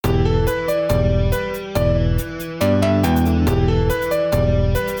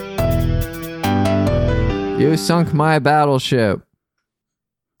You sunk my battleship.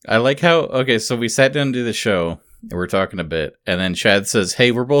 I like how, okay, so we sat down to do the show, and we're talking a bit, and then Chad says,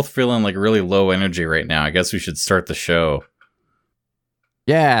 hey, we're both feeling like really low energy right now. I guess we should start the show.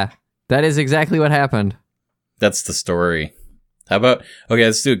 Yeah, that is exactly what happened. That's the story. How about, okay,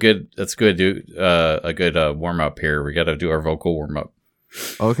 let's do a good warm-up here. We gotta do our vocal warm-up.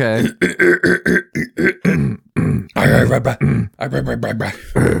 Okay.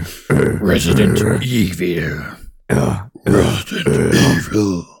 Resident Evil. Resident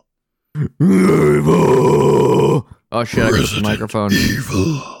Evil. Evil. Oh shit, I got the microphone.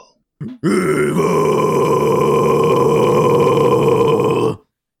 Evil.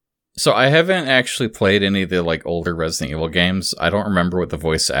 So I haven't actually played any of the like older Resident Evil games. I don't remember what the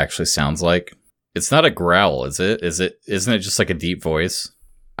voice actually sounds like. It's not a growl, is it? Isn't it just like a deep voice?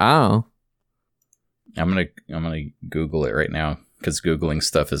 Oh. I'm gonna Google it right now because Googling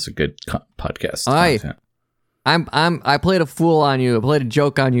stuff is a good podcast content. I played a fool on you. I played a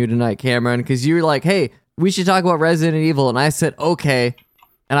joke on you tonight, Cameron, because you were like, "Hey, we should talk about Resident Evil," and I said, "Okay."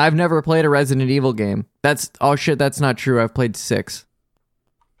 And I've never played a Resident Evil game. That's not true. I've played 6.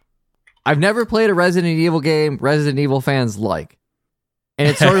 I've never played a Resident Evil game Resident Evil fans like. And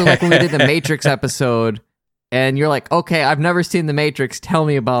it's sort of like when we did the Matrix episode, and you're like, okay, I've never seen the Matrix, tell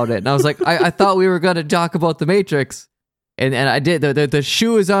me about it. And I was like, I thought we were going to talk about the Matrix. And I did. The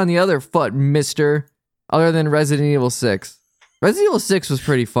shoe is on the other foot, mister, other than Resident Evil 6. Resident Evil 6 was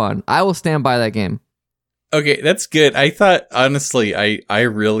pretty fun. I will stand by that game. Okay, that's good. I thought, honestly, I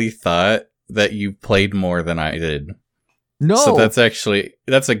really thought that you played more than I did. No. So that's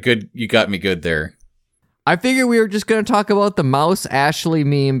a good, you got me good there. I figured we were just going to talk about the Mouse Ashley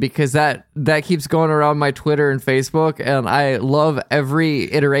meme because that keeps going around my Twitter and Facebook, and I love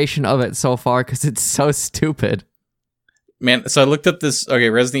every iteration of it so far because it's so stupid. Man, so I looked up this,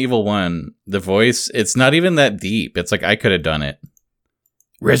 okay, Resident Evil 1, the voice, it's not even that deep. It's like I could have done it.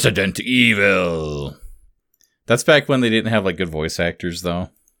 Resident Evil. That's back when they didn't have like good voice actors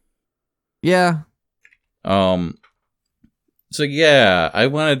though. Yeah. So yeah, I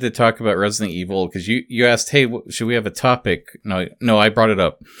wanted to talk about Resident Evil because you asked, hey, should we have a topic? No, I brought it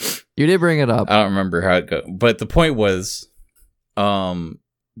up. You did bring it up. I don't remember how it goes, but the point was, Resident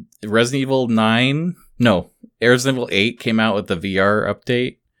Evil 8 came out with the VR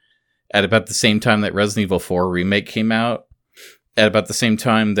update at about the same time that Resident Evil 4 Remake came out, at about the same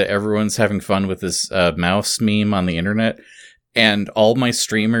time that everyone's having fun with this mouse meme on the internet. And all my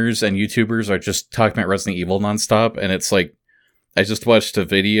streamers and YouTubers are just talking about Resident Evil nonstop, and it's like, I just watched a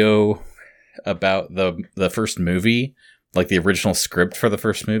video about the first movie, like the original script for the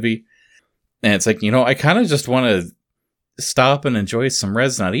first movie. And it's like, I kind of just want to stop and enjoy some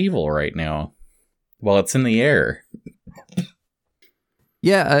Resident Evil right now while it's in the air.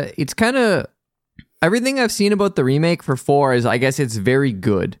 Yeah, it's kind of... Everything I've seen about the remake for 4 is, I guess, it's very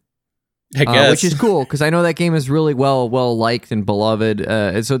good. I guess. Which is cool, because I know that game is really well liked and beloved.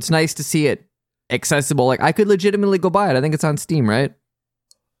 And so it's nice to see it accessible. Like, I could legitimately go buy it. I think it's on Steam, right?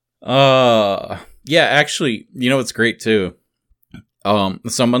 Yeah, actually, it's great too.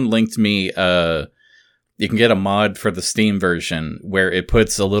 Someone linked me, you can get a mod for the Steam version where it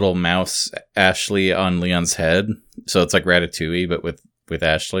puts a little mouse Ashley on Leon's head. So it's like Ratatouille, but with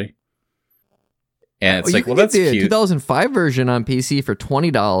Ashley. And it's like, well, that's cute. You can get the 2005 version on PC for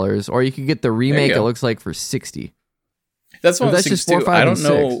 $20, or you could get the remake, it looks like, for $60. That's what I'm just too. 4, 5, I don't and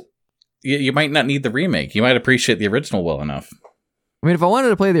know. 6. You might not need the remake. You might appreciate the original well enough. I mean, if I wanted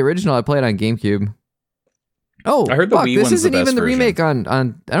to play the original, I'd play it on GameCube. Oh, I heard the Wii this one's isn't the best even the version. remake on... I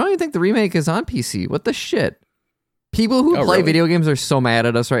don't even think the remake is on PC. What the shit? People who play video games are so mad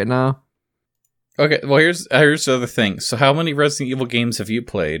at us right now. Okay, well, here's the other thing. So how many Resident Evil games have you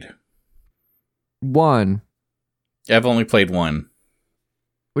played? 1. I've only played 1.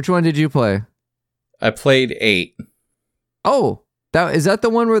 Which one did you play? I played 8. Oh, is that the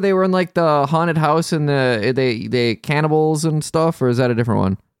one where they were in like the haunted house and they cannibals and stuff, or is that a different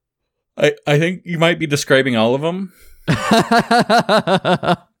one? I think you might be describing all of them.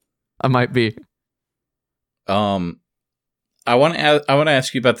 I might be. I want to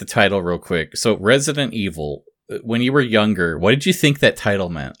ask you about the title real quick. So, Resident Evil. When you were younger, what did you think that title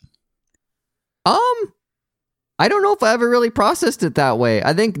meant? I don't know if I ever really processed it that way.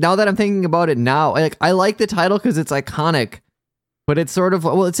 I think now that I'm thinking about it now, I like the title because it's iconic, but it's sort of,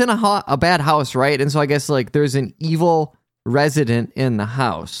 it's in a bad house, right? And so I guess like there's an evil resident in the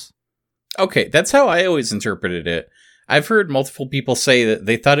house. Okay, that's how I always interpreted it. I've heard multiple people say that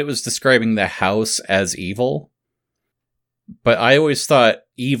they thought it was describing the house as evil, but I always thought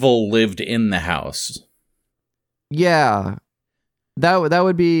evil lived in the house. Yeah, that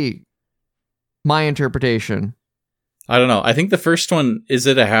would be... My interpretation. I don't know. I think the first one, is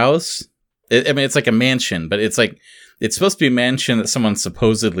it a house? I mean, it's like a mansion, but it's supposed to be a mansion that someone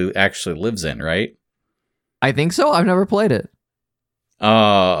supposedly actually lives in, right? I think so. I've never played it.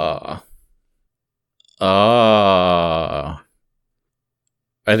 I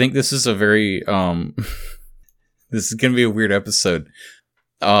think this is a very, this is going to be a weird episode.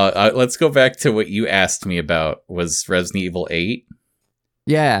 Let's go back to what you asked me about, was Resident Evil 8.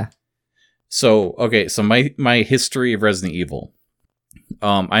 Yeah. So my history of Resident Evil.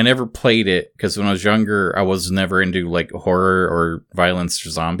 I never played it because when I was younger, I was never into like horror or violence or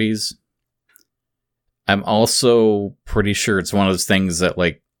zombies. I'm also pretty sure it's one of those things that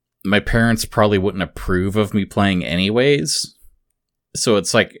like my parents probably wouldn't approve of me playing anyways. So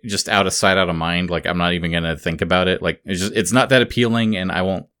it's like just out of sight, out of mind. Like I'm not even going to think about it. Like it's not that appealing and I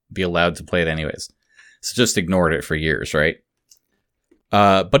won't be allowed to play it anyways. So just ignored it for years, right?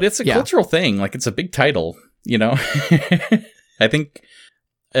 But it's a cultural thing. Like it's a big title, you know? I think,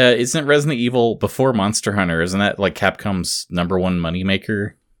 isn't Resident Evil before Monster Hunter? Isn't that like Capcom's number one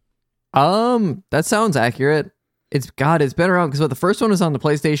moneymaker? That sounds accurate. It's been around because the first one was on the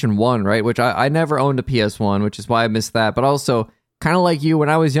PlayStation 1, right? Which I never owned a PS1, which is why I missed that. But also, kind of like you, when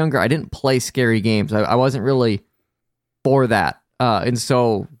I was younger, I didn't play scary games. I wasn't really for that. And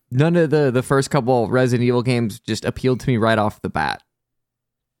so none of the first couple Resident Evil games just appealed to me right off the bat.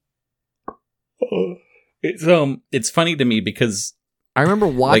 It's funny to me because I remember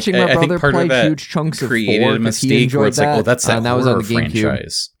watching my brother play huge chunks of 4 because he enjoyed it's that. Like, well, that's that that was on the GameCube,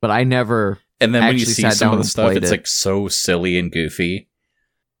 franchise. but I never. And then when you see some of the stuff, it's it. like so silly and goofy,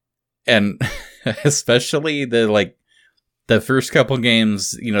 and especially the first couple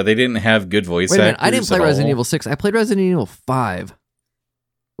games, you know, they didn't have good voice actors. I didn't play Resident Evil 6. I played Resident Evil 5.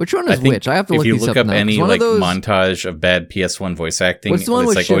 Which one is which? I have to look these up. If you look up any like montage of bad PS1 voice acting, what's the one it's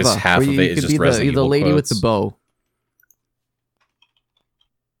with like Shiva, always half of it is just Resident Evil the lady quotes. with the bow.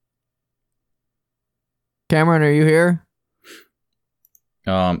 Cameron, are you here?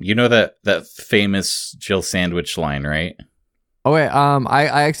 You know that famous Jill Sandwich line, right? Oh wait,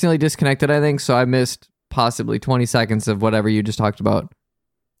 I accidentally disconnected, I think, so I missed possibly 20 seconds of whatever you just talked about.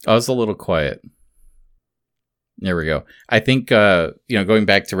 I was a little quiet. There we go. I think, going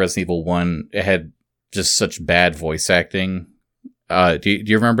back to Resident Evil 1, it had just such bad voice acting. Do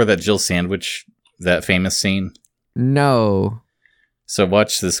you remember that Jill Sandwich, that famous scene? No. So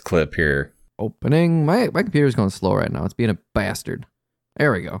watch this clip here. Opening. My computer's going slow right now. It's being a bastard.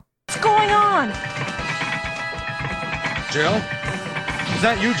 There we go. What's going on? Jill? Is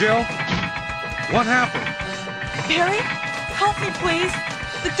that you, Jill? What happened? Barry? Help me, please.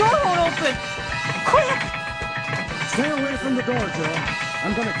 The door won't open. Quick! Stay away from the door, Jill.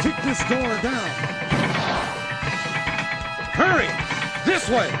 I'm gonna kick this door down. Hurry! This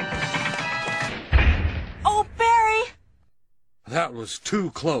way! Oh, Barry! That was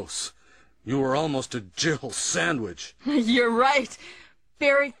too close. You were almost a Jill Sandwich. You're right.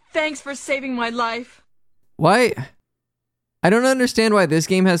 Barry, thanks for saving my life. Why? I don't understand why this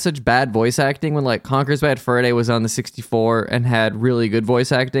game has such bad voice acting when like Conker's Bad Fur Day was on the 64 and had really good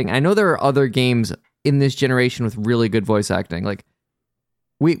voice acting. I know there are other games in this generation with really good voice acting. Like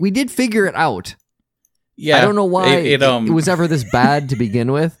we did figure it out. Yeah. I don't know why it was ever this bad to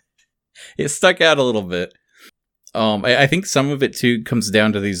begin with. It stuck out a little bit. I think some of it too comes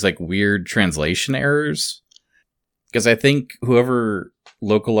down to these like weird translation errors. Because I think whoever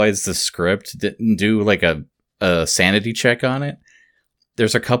localized the script didn't do like a sanity check on it.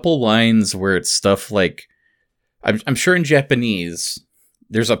 There's a couple lines where it's stuff like, I'm sure in Japanese,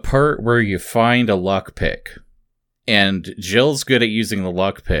 there's a part where you find a lockpick. And Jill's good at using the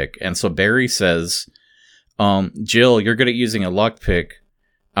lockpick. And so Barry says, Jill, you're good at using a lockpick.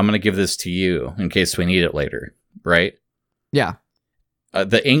 I'm going to give this to you in case we need it later. Right? Yeah.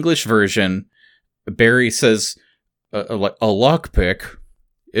 The English version, Barry says, a lockpick.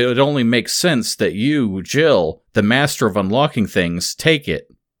 It would only make sense that you, Jill, the master of unlocking things, take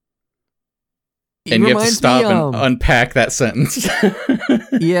it. And you have to stop and unpack that sentence.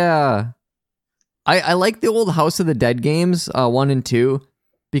 Yeah. I like the old House of the Dead games, 1 and 2,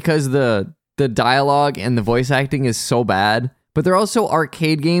 because the dialogue and the voice acting is so bad. But they're also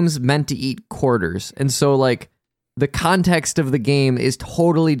arcade games meant to eat quarters. And so, like, the context of the game is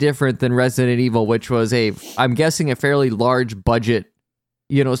totally different than Resident Evil, which was I'm guessing a fairly large budget,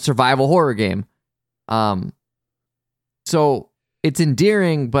 survival horror game. So it's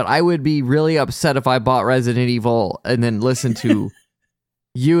endearing, but I would be really upset if I bought Resident Evil and then listened to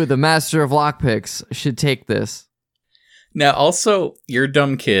you, the master of lockpicks, should take this. Now, also, you're a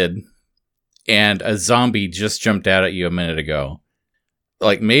dumb kid, and a zombie just jumped out at you a minute ago.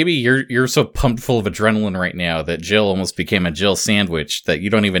 like maybe you're so pumped full of adrenaline right now that Jill almost became a Jill sandwich that you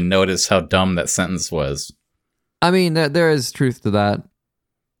don't even notice how dumb that sentence was. I mean, there is truth to that.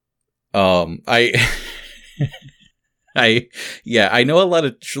 I know a lot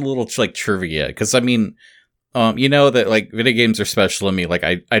of little like trivia because I mean, you know that like video games are special to me. Like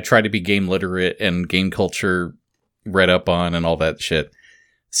I try to be game literate and game culture read up on and all that shit.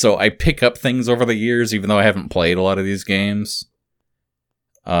 So I pick up things over the years, even though I haven't played a lot of these games.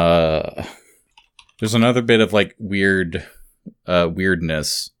 There's another bit of like weirdness.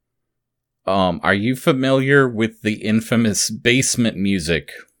 Are you familiar with the infamous basement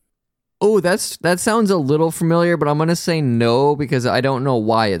music? Oh, that sounds a little familiar, but I'm gonna say no because I don't know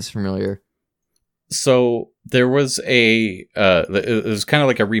why it's familiar. So there was it was kind of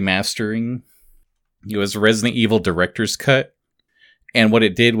like a remastering. It was Resident Evil Director's Cut, and what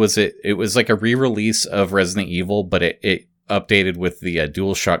it did was it was like a re-release of Resident Evil, but it updated with the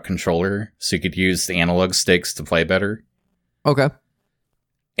DualShock controller, so you could use the analog sticks to play better. Okay.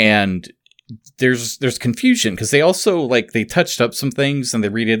 And there's confusion because they also like they touched up some things and they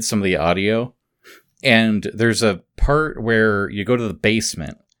redid some of the audio. And there's a part where you go to the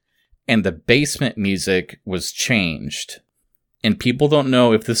basement and the basement music was changed. And people don't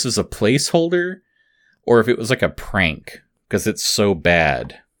know if this is a placeholder or if it was like a prank because it's so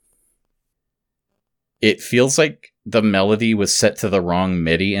bad. It feels like the melody was set to the wrong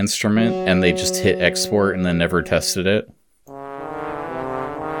MIDI instrument and they just hit export and then never tested it.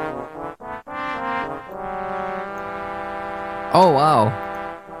 Oh, wow.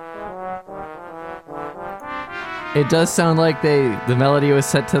 It does sound like the melody was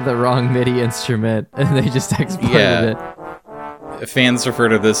set to the wrong MIDI instrument and they just exported it. Fans refer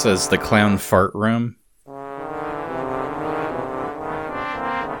to this as the clown fart room.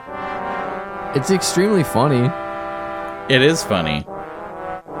 It's extremely funny. It is funny.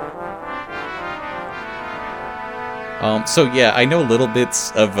 So yeah, I know little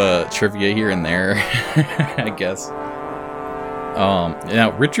bits of trivia here and there, I guess.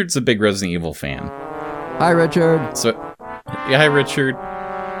 Now Richard's a big Resident Evil fan. Hi, Richard. So, yeah, hi Richard.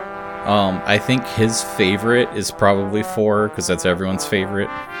 I think his favorite is probably 4 because that's everyone's favorite.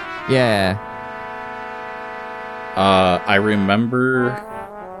 Yeah. I remember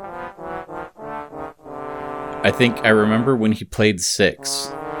when he played 6.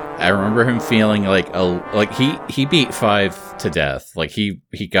 I remember him feeling like he beat 5 to death. Like he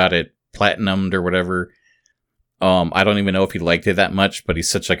got it platinumed or whatever. I don't even know if he liked it that much, but he's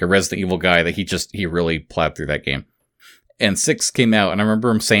such like a Resident Evil guy that he really plowed through that game. And 6 came out, and I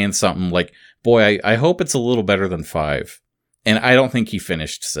remember him saying something like, "Boy, I hope it's a little better than 5." And I don't think he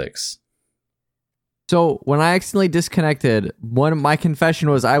finished 6. So when I accidentally disconnected, my confession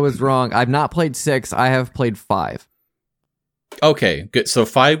was I was wrong. I've not played 6. I have played 5. Okay, good. So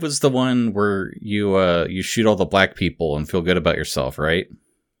 5 was the one where you shoot all the black people and feel good about yourself, right?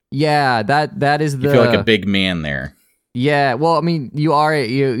 Yeah, that is the. You feel like a big man there. Yeah, well, I mean, you are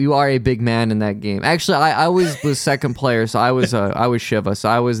a big man in that game. Actually, I was second player, so I was Shiva, so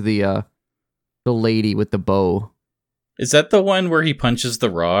I was the lady with the bow. Is that the one where he punches the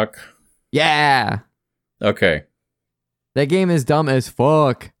rock? Yeah. Okay. That game is dumb as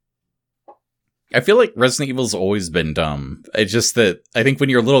fuck. I feel like Resident Evil's always been dumb. It's just that I think when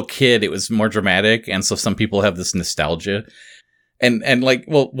you're a little kid, it was more dramatic, and so some people have this nostalgia. And like,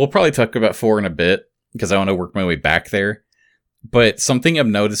 we'll probably talk about 4 in a bit, because I want to work my way back there. But something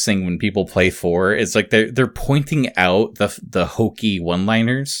I'm noticing when people play 4 is like they're pointing out the hokey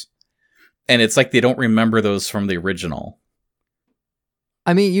one-liners, and it's like they don't remember those from the original.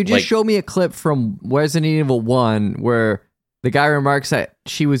 I mean, you just showed me a clip from Resident Evil 1 where the guy remarks that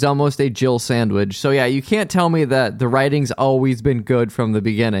she was almost a Jill sandwich. So yeah, you can't tell me that the writing's always been good from the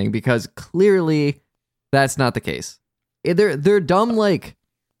beginning, because clearly that's not the case. They're dumb, like,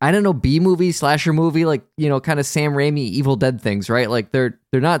 I don't know, B-movie, slasher movie, like, you know, kind of Sam Raimi Evil Dead things, right? Like they're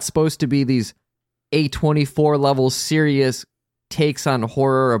not supposed to be these A24 level serious takes on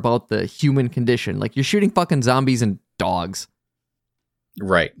horror about the human condition. Like, you're shooting fucking zombies and dogs.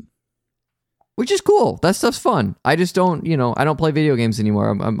 Right. Which is cool. That stuff's fun. I just don't, I don't play video games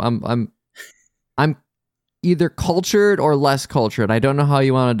anymore. I'm either cultured or less cultured. I don't know how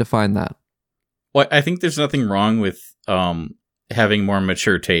you want to define that. Well, I think there's nothing wrong with having more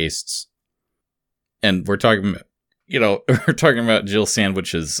mature tastes. And we're talking, we're talking about Jill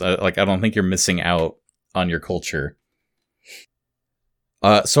sandwiches. I don't think you're missing out on your culture.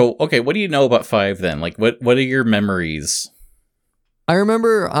 So, okay, what do you know about 5 then? Like, what are your memories? I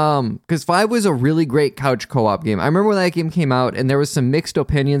remember, because 5 was a really great couch co-op game. I remember when that game came out, and there was some mixed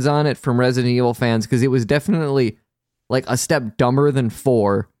opinions on it from Resident Evil fans, because it was definitely like a step dumber than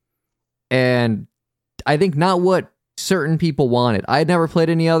 4. And I think not what certain people wanted. I had never played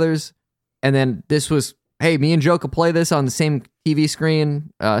any others. And then this was, hey, me and Joe could play this on the same TV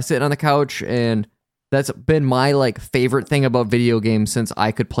screen, sitting on the couch. And that's been my like favorite thing about video games since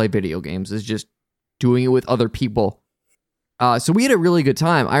I could play video games, is just doing it with other people. So we had a really good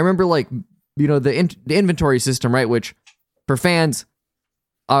time. I remember like, you know, the inventory system, right? Which for fans,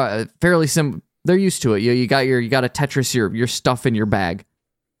 fairly simple. They're used to it. You got to Tetris your stuff in your bag.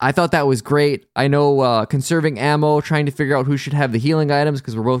 I thought that was great. I know conserving ammo, trying to figure out who should have the healing items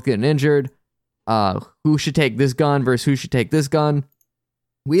because we're both getting injured. Who should take this gun versus who should take this gun.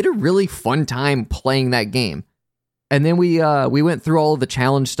 We had a really fun time playing that game. And then we went through all of the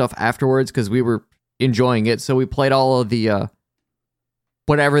challenge stuff afterwards because we were enjoying it. So we played all of the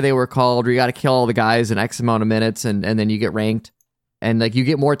whatever they were called, where you got to kill all the guys in X amount of minutes and then you get ranked. And like you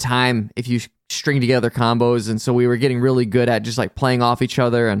get more time if you string together combos. And so we were getting really good at just like playing off each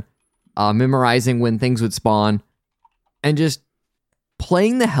other and memorizing when things would spawn and just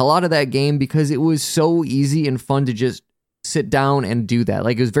playing the hell out of that game because it was so easy and fun to just sit down and do that.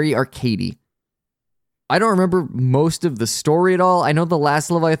 Like it was very arcadey. I don't remember most of the story at all. I know the last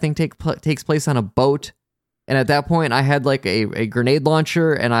level I think takes place on a boat. And at that point, I had like a grenade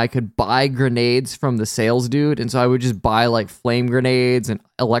launcher and I could buy grenades from the sales dude. And so I would just buy like flame grenades and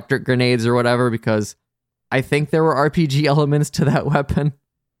electric grenades or whatever because I think there were RPG elements to that weapon.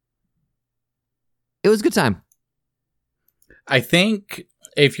 It was a good time. I think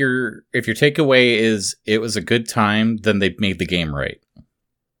if your takeaway is it was a good time, then they made the game right.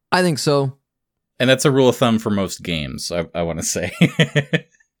 I think so. And that's a rule of thumb for most games, I want to say.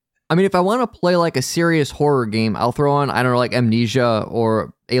 I mean, if I want to play like a serious horror game, I'll throw on, I don't know, like Amnesia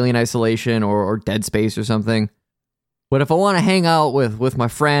or Alien Isolation or Dead Space or something. But if I want to hang out with my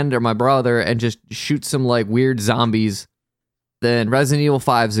friend or my brother and just shoot some like weird zombies, then Resident Evil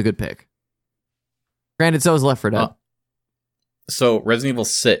 5 is a good pick. Granted, so is Left 4 Dead. So Resident Evil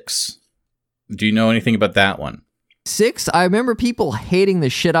 6, do you know anything about that one? 6, I remember people hating the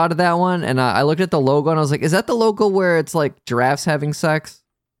shit out of that one. And I looked at the logo and I was like, is that the logo where it's like giraffes having sex?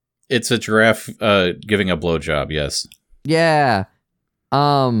 It's a giraffe giving a blowjob, yes. Yeah.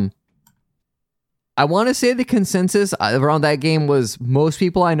 I want to say the consensus around that game was most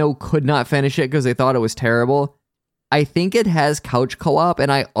people I know could not finish it because they thought it was terrible. I think it has couch co-op,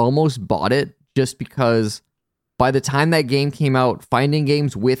 and I almost bought it just because by the time that game came out, finding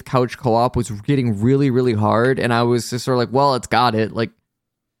games with couch co-op was getting really, really hard, and I was just sort of like, well, it's got it. Like,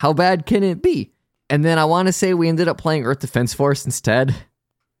 how bad can it be? And then I want to say we ended up playing Earth Defense Force instead.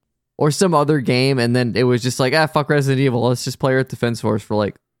 Or some other game, and then it was just like, fuck Resident Evil, let's just play Earth Defense Force for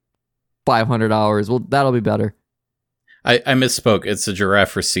like 500 hours. Well, that'll be better. I misspoke. It's a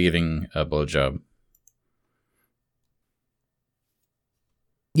giraffe receiving a blowjob.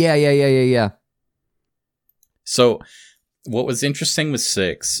 Yeah. So, what was interesting with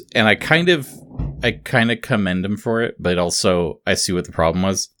 6, and I kind of commend them for it, but also I see what the problem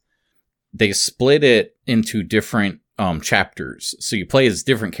was. They split it into different chapters, so you play as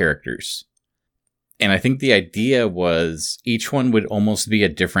different characters, and I think the idea was each one would almost be a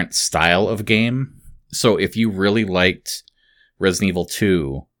different style of game. So if you really liked Resident Evil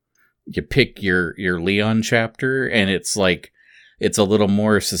 2, you pick your Leon chapter, and it's like it's a little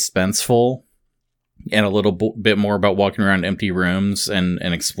more suspenseful and a little bit more about walking around empty rooms and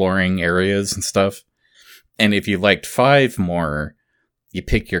exploring areas and stuff. And if you liked 5 more, you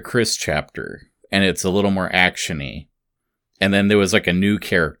pick your Chris chapter, and it's a little more actiony. And then there was like a new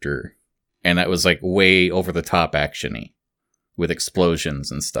character, and that was like way over the top actiony with explosions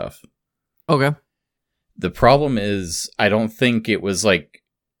and stuff. Okay. The problem is, I don't think it was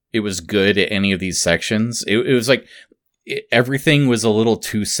good at any of these sections. It was like everything was a little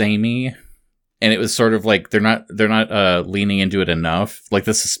too samey, and it was sort of like they're not leaning into it enough. Like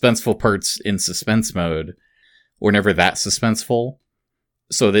the suspenseful parts in suspense mode were never that suspenseful,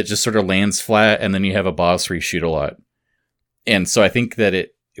 so that just sort of lands flat, and then you have a boss where you shoot a lot. And so I think that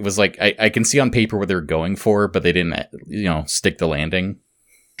it was like, I can see on paper what they were going for, but they didn't, stick the landing.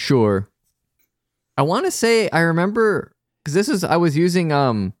 Sure. I want to say, I remember, because I was using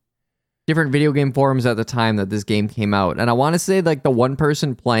different video game forums at the time that this game came out. And I want to say like the one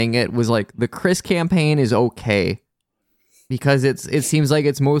person playing it was like, the Chris campaign is okay. Because it seems like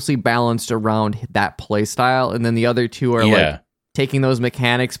it's mostly balanced around that play style. And then the other two are like taking those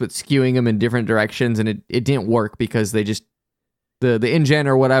mechanics, but skewing them in different directions. And it didn't work because they just, the InGen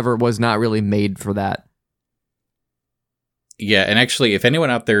or whatever was not really made for that. Yeah, and actually, if anyone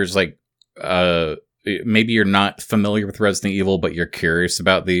out there is like, maybe you're not familiar with Resident Evil, but you're curious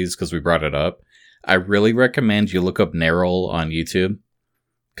about these because we brought it up, I really recommend you look up Neril on YouTube,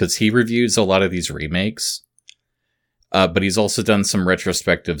 because he reviews a lot of these remakes. But he's also done some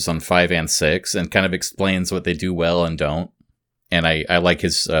retrospectives on 5 and 6 and kind of explains what they do well and don't. And I like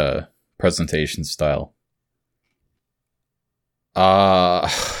his presentation style. I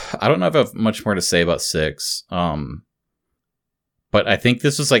don't know if I have much more to say about 6. But I think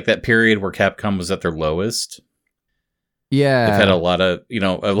this was like that period where Capcom was at their lowest. Yeah. They've had a lot of,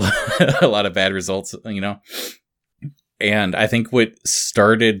 a lot of bad results, And I think what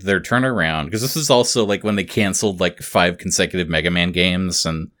started their turnaround, because this was also like when they canceled like 5 consecutive Mega Man games,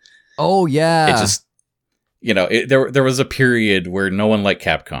 and oh yeah, it just, there was a period where no one liked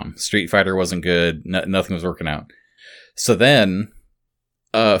Capcom. Street Fighter wasn't good, nothing was working out. So then,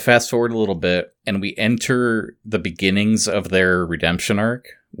 fast forward a little bit, and we enter the beginnings of their redemption arc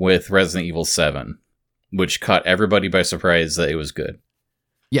with Resident Evil 7, which caught everybody by surprise that it was good.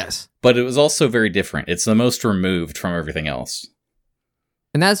 Yes. But it was also very different. It's the most removed from everything else.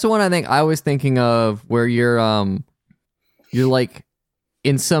 And that's the one I think I was thinking of, where you're like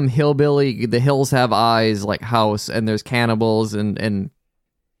in some hillbilly, the hills have eyes like house, and there's cannibals and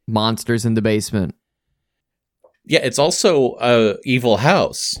monsters in the basement. Yeah, it's also a evil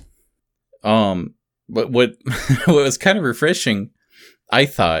house. But what what was kind of refreshing, I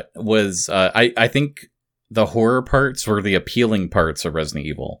thought, was I think the horror parts were the appealing parts of Resident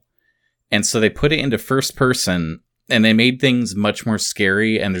Evil. And so they put it into first person, and they made things much more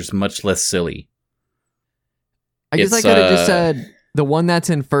scary, and there's much less silly. I guess I could have just said the one that's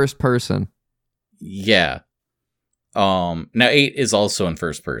in first person. Yeah. Now 8 is also in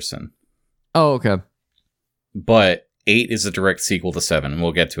first person. Oh, okay. But 8 is a direct sequel to 7, and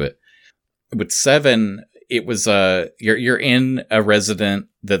we'll get to it. With 7, it was you're in a resident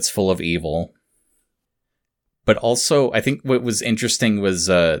that's full of evil. But also, I think what was interesting was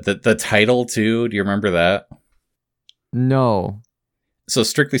the title, too. Do you remember that? No. So,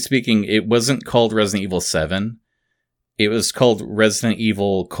 strictly speaking, it wasn't called Resident Evil 7. It was called Resident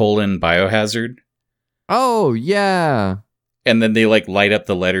Evil : Biohazard. Oh, yeah. And then they, light up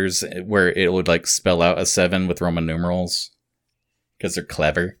the letters where it would, spell out a 7 with Roman numerals. Because they're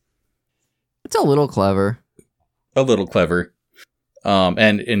clever. It's a little clever. A little clever.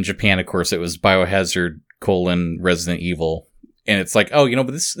 And in Japan, of course, it was Biohazard : Resident Evil, and it's like, oh,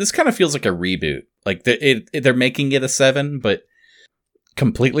 but this kind of feels like a reboot. Like they're making it a 7, but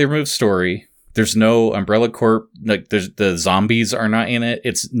completely removed story. There's no Umbrella Corp. Like the zombies are not in it.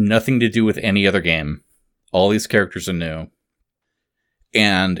 It's nothing to do with any other game. All these characters are new,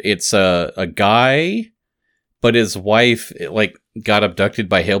 and it's a guy, but his wife got abducted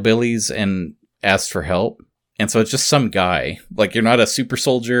by hillbillies and asked for help, and so it's just some guy. Like, you're not a super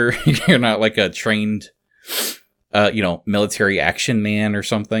soldier. You're not like a trained military action man or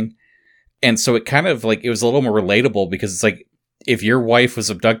something. And so it kind of it was a little more relatable, because it's like, if your wife was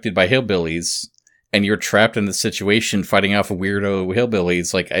abducted by hillbillies and you're trapped in this situation fighting off a weirdo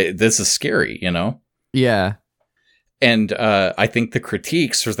hillbillies, this is scary, Yeah. And I think the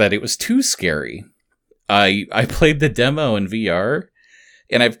critiques was that it was too scary. I played the demo in VR,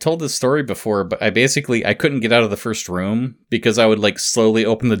 and I've told this story before, but I couldn't get out of the first room because I would slowly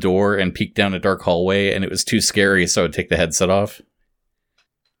open the door and peek down a dark hallway, and it was too scary, so I would take the headset off.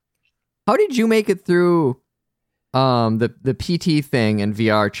 How did you make it through the PT thing in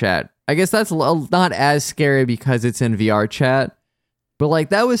VR chat? I guess that's not as scary because it's in VR chat, but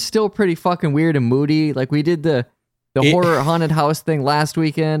that was still pretty fucking weird and moody. We did the horror haunted house thing last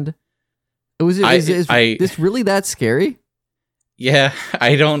weekend. Is this really that scary? Yeah,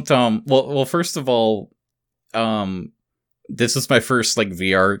 I don't, well, first of all, this is my first,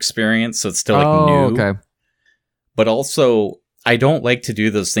 VR experience, so it's still, new. Okay. But also, I don't like to do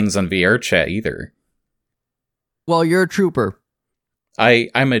those things on VR chat either. Well, you're a trooper.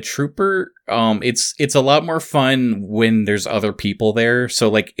 I'm a trooper. It's a lot more fun when there's other people there.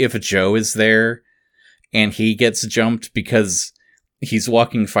 So, if Joe is there, and he gets jumped because he's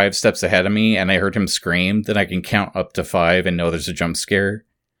walking 5 steps ahead of me, and I heard him scream, then I can count up to 5 and know there's a jump scare.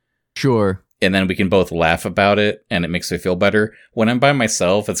 Sure. And then we can both laugh about it, and it makes me feel better. When I'm by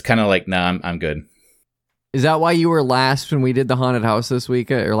myself, it's kind of nah, I'm good. Is that why you were last when we did the haunted house this week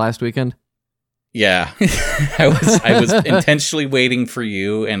or last weekend? Yeah. I was intentionally waiting for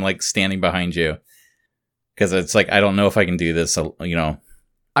you and standing behind you. Because it's I don't know if I can do this,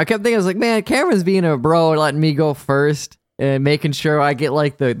 I kept thinking, I was like, man, Cameron's being a bro, letting me go first and making sure I get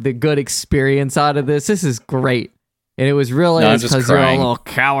the good experience out of this. This is great. And it was really because you're a little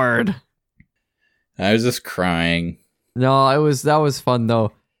coward. I was just crying. No, that was fun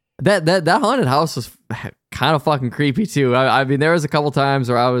though. That haunted house was kind of fucking creepy too. I mean, there was a couple times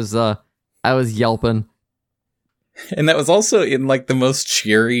where I was I was yelping. And that was also in like the most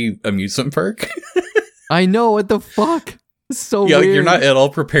cheery amusement park. I know, what the fuck? It's so Yeah, weird. you're not at all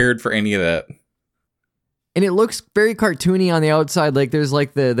prepared for any of that. And it looks very cartoony on the outside. Like there's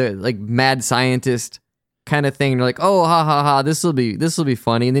like the like mad scientist kind of thing. And you're like, oh, ha ha ha, this will be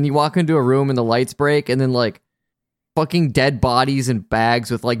funny. And then you walk into a room and the lights break, and then like fucking dead bodies and bags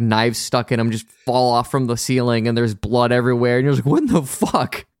with like knives stuck in them just fall off from the ceiling, and there's blood everywhere. And you're like, what the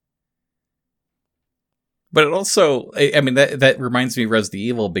fuck? But it also, I mean, that reminds me of Resident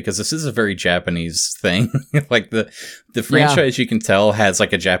Evil, because this is a very Japanese thing. Like the franchise, you can tell, has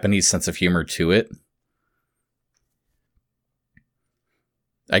like a Japanese sense of humor to it.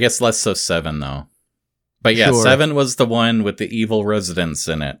 I guess less so 7 though. But yeah, Sure. 7 was the one with the evil residents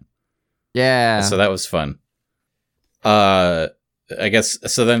in it. Yeah. So that was fun. I guess,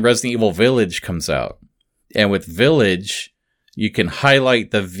 so then Resident Evil Village comes out. And with Village, you can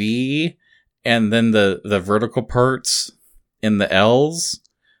highlight the V and then the vertical parts in the L's,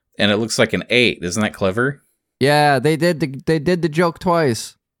 and it looks like an 8. Isn't that clever? Yeah, they did the joke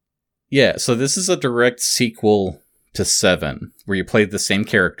twice. Yeah, so this is a direct sequel to 7, where you played the same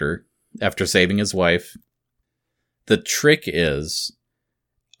character after saving his wife. The trick is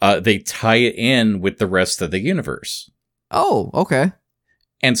they tie it in with the rest of the universe. Oh, okay.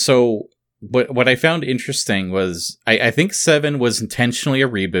 And so what I found interesting was I think 7 was intentionally a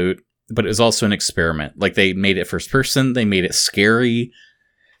reboot, but it was also an experiment. Like, they made it first person, they made it scary.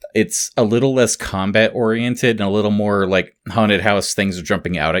 It's a little less combat oriented and a little more like haunted house, things are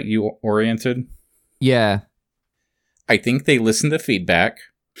jumping out at you oriented. Yeah. I think they listened to feedback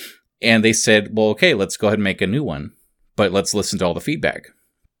and they said, well, okay, let's go ahead and make a new one, but let's listen to all the feedback.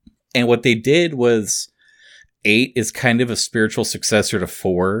 And what they did was 8 is kind of a spiritual successor to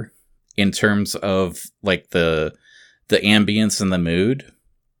 4 in terms of like the ambience and the mood,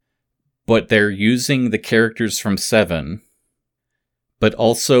 but they're using the characters from 7, but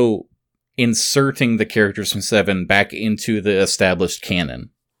also inserting the characters from 7 back into the established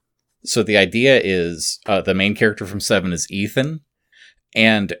canon. So the idea is the main character from 7 is Ethan,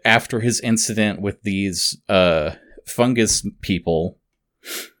 and after his incident with these fungus people,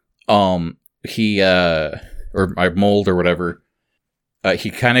 he or mold or whatever, he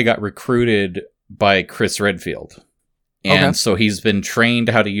kind of got recruited by Chris Redfield, and so he's been trained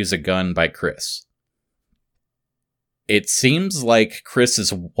how to use a gun by Chris. It seems like Chris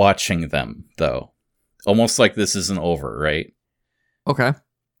is watching them, though, almost like this isn't over, right? Okay.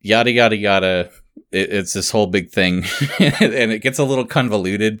 Yada, yada, yada. It's this whole big thing. And it gets a little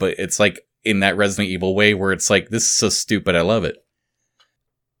convoluted, but it's like in that Resident Evil way where it's like, this is so stupid, I love it.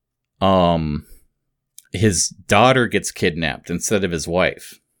 His daughter gets kidnapped instead of his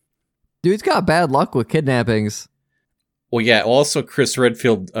wife. Dude's got bad luck with kidnappings. Well, yeah, also Chris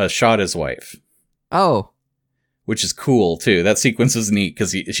Redfield shot his wife. Oh. Which is cool, too. That sequence is neat,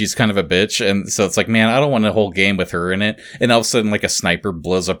 because she's kind of a bitch, and so it's like, man, I don't want a whole game with her in it. And all of a sudden, like, a sniper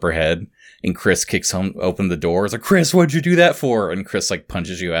blows up her head, and Chris kicks open the door. It's like, Chris, what'd you do that for? And Chris, like,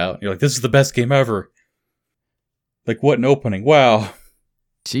 punches you out. You're like, this is the best game ever. Like, what an opening. Wow.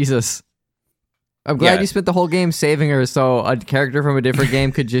 Jesus. I'm glad Yeah. you spent the whole game saving her so a character from a different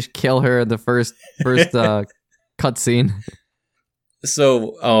game could just kill her in the first cutscene.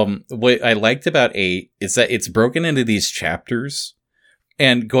 So, what I liked about 8 is that it's broken into these chapters,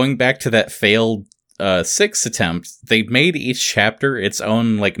 and going back to that failed 6 attempt, they made each chapter its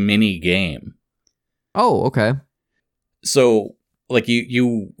own, like, mini game. Oh, okay. So, like,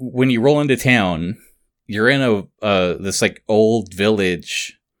 you when you roll into town, you're in this, like, old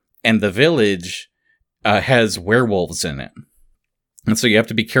village, and the village has werewolves in it. And so you have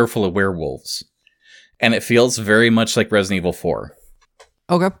to be careful of werewolves. And it feels very much like Resident Evil 4.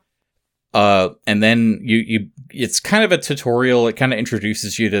 Okay. And then you it's kind of a tutorial. It kind of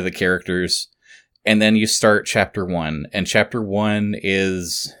introduces you to the characters, and then you start chapter 1. And chapter 1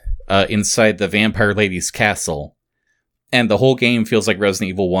 is inside the vampire lady's castle, and the whole game feels like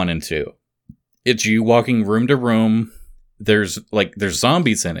Resident Evil 1 and 2. It's you walking room to room. There's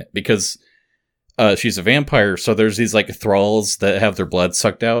zombies in it because she's a vampire, so there's these like thralls that have their blood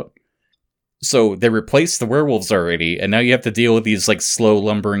sucked out. So they replaced the werewolves already, and now you have to deal with these like slow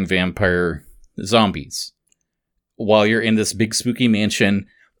lumbering vampire zombies while you're in this big spooky mansion,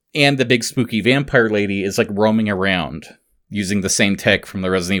 and the big spooky vampire lady is like roaming around using the same tech from the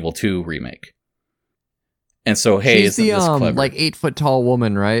Resident Evil 2 remake. And so, hey, she's isn't the this clever? like 8-foot tall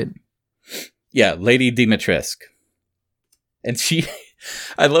woman, right? Yeah, Lady Dimitrescu. And she,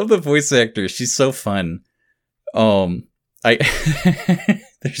 I love the voice actor. She's so fun.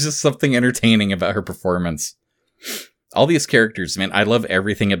 There's just something entertaining about her performance. All these characters, man, I love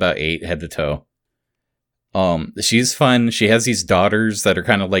everything about 8 head to toe. She's fun. She has these daughters that are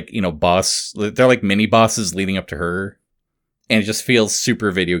kind of like, boss. They're like mini bosses leading up to her. And it just feels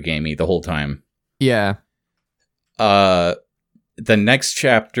super video gamey the whole time. Yeah. The next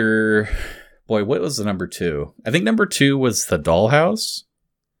chapter, boy, what was the number 2? I think number 2 was the dollhouse.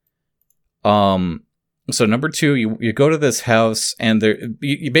 So number 2, you go to this house, and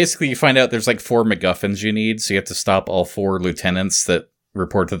you basically find out there's like 4 MacGuffins you need, so you have to stop all 4 lieutenants that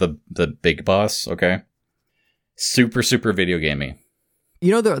report to the big boss. Okay, super video gamey.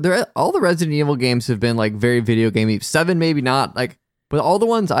 All the Resident Evil games have been like very video gamey. 7 maybe not, like, but all the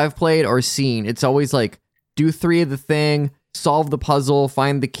ones I've played or seen, it's always like do 3 of the thing, solve the puzzle,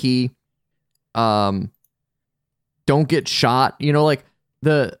 find the key, don't get shot.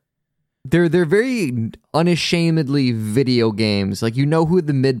 They're very unashamedly video games. Like, who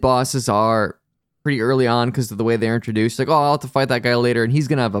the mid bosses are pretty early on because of the way they're introduced. Like, oh, I'll have to fight that guy later, and he's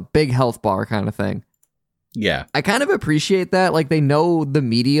gonna have a big health bar kind of thing. Yeah, I kind of appreciate that. Like, they know the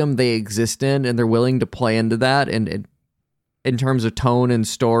medium they exist in, and they're willing to play into that, and in terms of tone and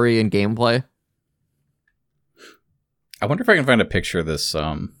story and gameplay. I wonder if I can find a picture of this.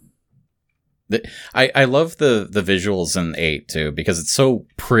 I love the visuals in 8 too, because it's so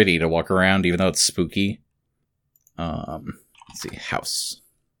pretty to walk around, even though it's spooky. Let's see, house.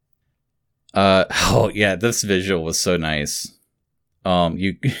 Oh yeah, this visual was so nice.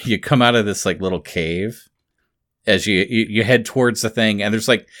 You come out of this like little cave as you head towards the thing, and there's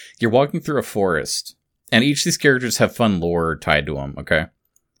like, you're walking through a forest, and each of these characters have fun lore tied to them. Okay.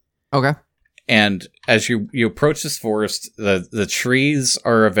 And as you approach this forest, the trees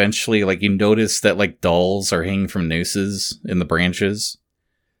are eventually, like, you notice that, like, dolls are hanging from nooses in the branches.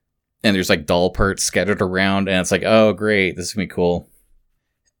 And there's, like, doll parts scattered around, and it's like, oh, great, this is gonna be cool.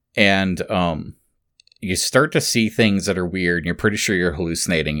 And you start to see things that are weird, and you're pretty sure you're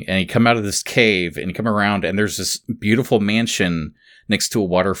hallucinating. And you come out of this cave, and you come around, and there's this beautiful mansion next to a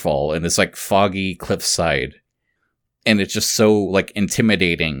waterfall, and this, like, foggy cliffside. And it's just so, like,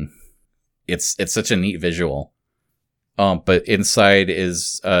 intimidating. It's such a neat visual. But inside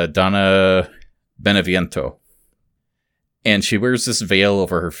is Donna Beneviento. And she wears this veil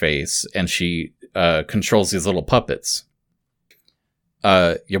over her face, and she controls these little puppets.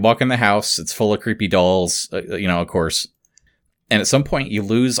 You walk in the house, it's full of creepy dolls, of course. And at some point, you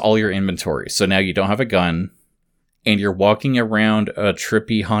lose all your inventory. So now you don't have a gun, and you're walking around a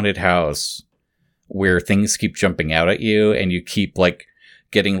trippy haunted house where things keep jumping out at you, and you keep, like,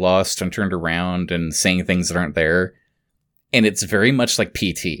 getting lost and turned around and saying things that aren't there. And it's very much like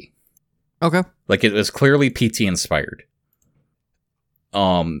PT. Okay. Like, it was clearly PT inspired.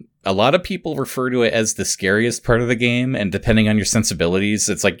 A lot of people refer to it as the scariest part of the game, and depending on your sensibilities,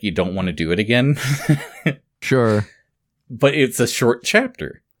 it's like you don't want to do it again. Sure. But it's a short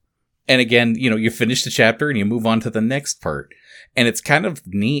chapter. And again, you finish the chapter and you move on to the next part. And it's kind of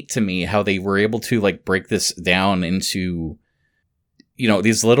neat to me how they were able to, like, break this down into,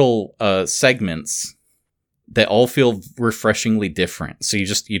 these little segments that all feel refreshingly different. So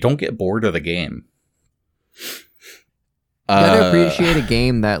you don't get bored of the game. I appreciate a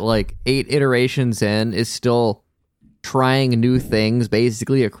game that, like, 8 iterations in is still trying new things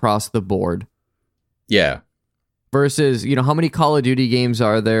basically across the board. Yeah. Versus, how many Call of Duty games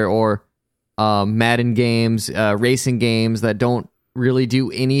are there, or Madden games, racing games that don't really do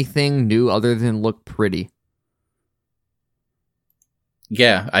anything new other than look pretty?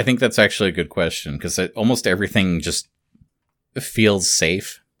 Yeah, I think that's actually a good question, because almost everything just feels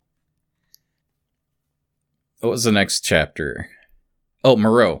safe. What was the next chapter? Oh,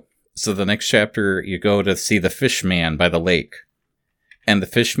 Moreau. So the next chapter, you go to see the fish man by the lake. And the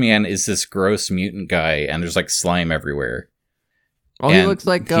fish man is this gross mutant guy, and there's, like, slime everywhere. Oh, he looks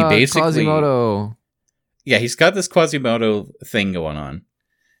like Quasimodo. Yeah, he's got this Quasimodo thing going on.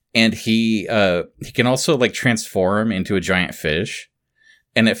 And he can also, like, transform into a giant fish.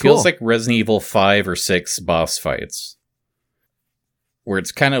 And it feels like Resident Evil 5 or 6 boss fights, where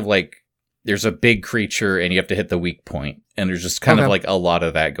it's kind of like there's a big creature and you have to hit the weak point. And there's just kind of like a lot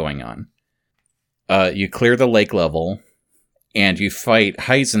of that going on. You clear the lake level and you fight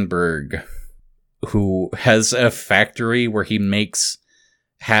Heisenberg, who has a factory where he makes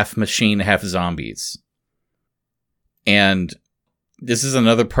half machine, half zombies. And this is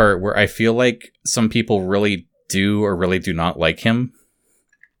another part where I feel like some people really do or really do not like him.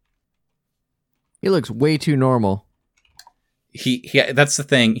 He looks way too normal. He that's the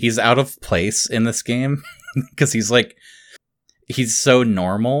thing. He's out of place in this game because he's so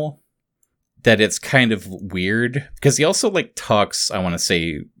normal that it's kind of weird because he also like talks, I want to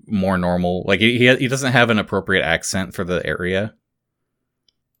say, more normal. Like he doesn't have an appropriate accent for the area.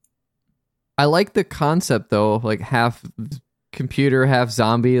 I like the concept though, like half computer, half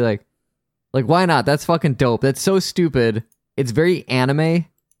zombie. Like why not? That's fucking dope. That's so stupid. It's very anime.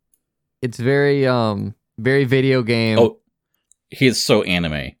 It's very very video game. Oh, he is so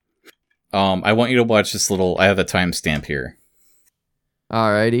anime. I want you to watch this little. I have the timestamp here.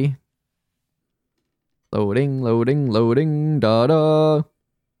 Alrighty. Loading, da-da.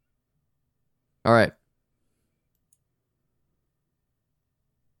 Alright.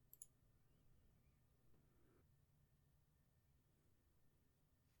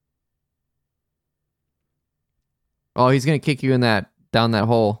 Oh, he's gonna kick you down that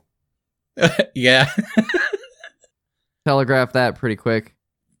hole. Yeah. Telegraph that pretty quick.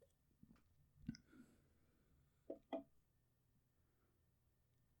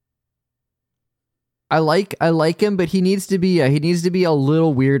 I like him, but he needs to be a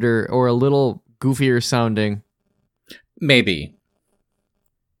little weirder or a little goofier sounding. Maybe.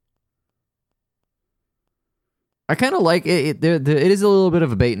 I kind of like it. It is a little bit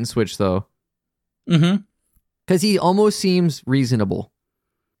of a bait and switch though. Mm-hmm. Because he almost seems reasonable.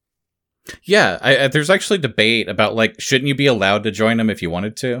 Yeah, there's actually debate about like, shouldn't you be allowed to join him if you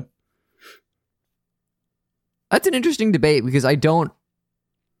wanted to? That's an interesting debate because I don't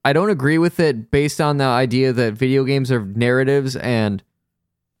agree with it based on the idea that video games are narratives, and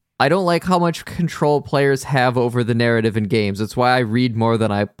I don't like how much control players have over the narrative in games. That's why I read more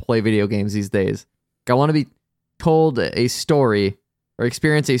than I play video games these days. I want to be told a story or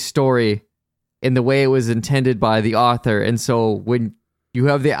experience a story in the way it was intended by the author, and so when you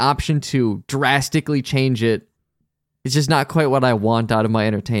have the option to drastically change it, it's just not quite what I want out of my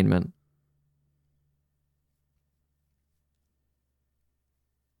entertainment.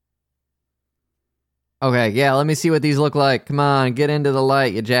 Okay, yeah, let me see what these look like. Come on, get into the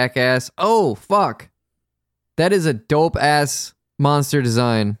light, you jackass. Oh, fuck. That is a dope-ass monster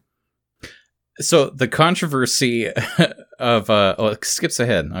design. So the controversy of... it skips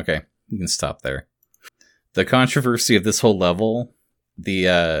ahead. Okay, you can stop there. The controversy of this whole level,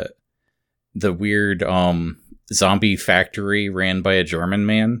 the weird zombie factory ran by a German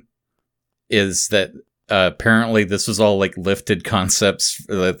man, is that apparently this was all like lifted concepts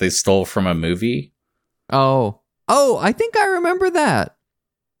that they stole from a movie. Oh, I think I remember that.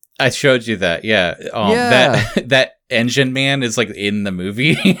 I showed you that, yeah. Yeah. That engine man is like in the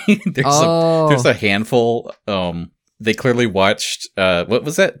movie. There's a handful. They clearly watched. What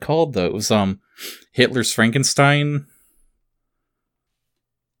was that called though? It was Hitler's Frankenstein.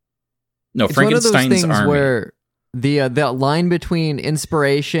 No, it's Frankenstein's one of those things Army. where the line between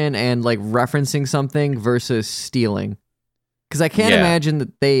inspiration and like referencing something versus stealing. Because I can't imagine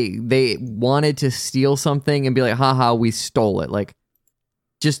that they wanted to steal something and be like, haha, we stole it. Like,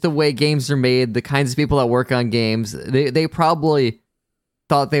 just the way games are made, the kinds of people that work on games, they probably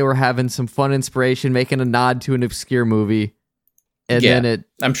thought they were having some fun inspiration, making a nod to an obscure movie. And then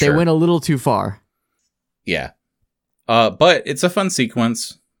they went a little too far. Yeah. But it's a fun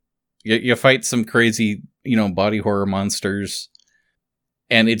sequence. You fight some crazy, body horror monsters.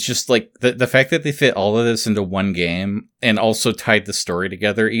 And it's just like the fact that they fit all of this into one game and also tied the story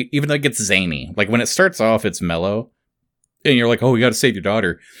together, even though it gets zany. Like when it starts off, it's mellow and you're like, oh, you got to save your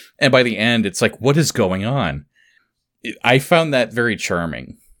daughter. And by the end, it's like, what is going on? I found that very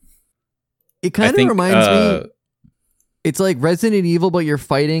charming. It kind of reminds me. It's like Resident Evil, but you're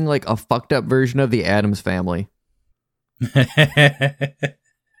fighting like a fucked up version of the Addams Family. It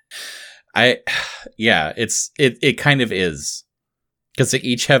kind of is. Because they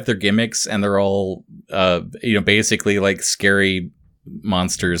each have their gimmicks, and they're all, basically like scary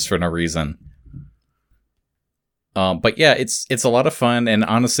monsters for no reason. But yeah, it's a lot of fun, and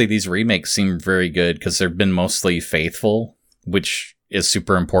honestly, these remakes seem very good because they've been mostly faithful, which is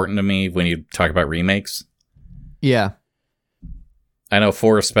super important to me when you talk about remakes. Yeah. I know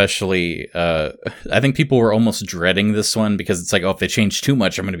 4 especially, I think people were almost dreading this one because it's like, oh, if they change too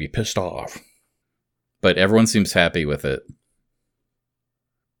much, I'm going to be pissed off. But everyone seems happy with it.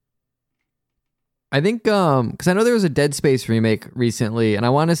 I think, because I know there was a Dead Space remake recently, and I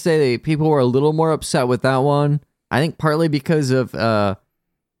want to say people were a little more upset with that one. I think partly because of the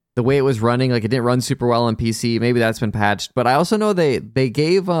way it was running, like it didn't run super well on PC. Maybe that's been patched. But I also know they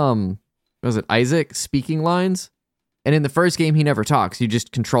gave, was it Isaac speaking lines? And in the first game, he never talks. You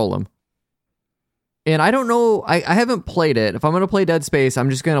just control him. And I don't know, I haven't played it. If I'm going to play Dead Space, I'm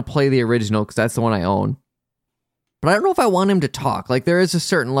just going to play the original because that's the one I own. But I don't know if I want him to talk. Like there is a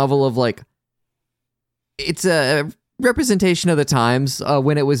certain level of like, it's a representation of the times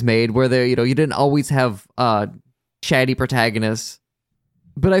when it was made, where you didn't always have chatty protagonists.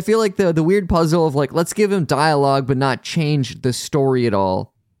 But I feel like the weird puzzle of like, let's give him dialogue but not change the story at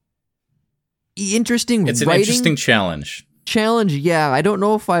all. Interesting. It's an writing interesting challenge. Yeah. I don't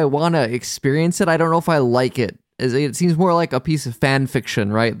know if I want to experience it. I don't know if I like it. It seems more like a piece of fan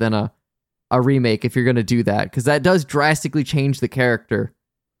fiction, right, than a remake if you're going to do that, because that does drastically change the character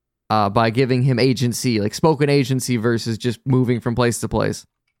by giving him agency, like spoken agency versus just moving from place to place.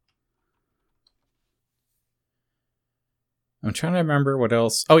 I'm trying to remember what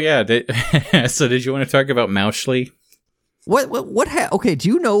else. Oh yeah, so did you want to talk about Mauschly? Okay, do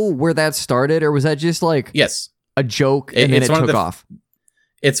you know where that started, or was that just like Yes, a joke and then it took off?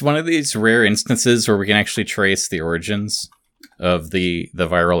 It's one of these rare instances where we can actually trace the origins of the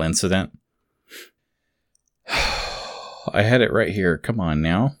viral incident. I had it right here. Come on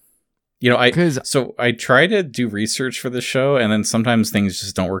now. I try to do research for the show, and then sometimes things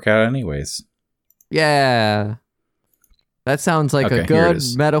just don't work out anyways. Yeah. That sounds like a good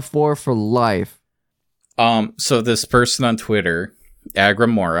metaphor for life. So this person on Twitter,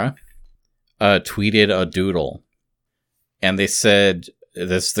 Agramora, tweeted a doodle. And they said,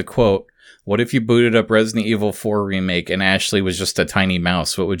 this is the quote, "What if you booted up Resident Evil 4 Remake and Ashley was just a tiny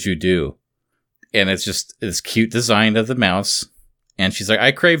mouse? What would you do?" And it's just this cute design of the mouse. And she's like,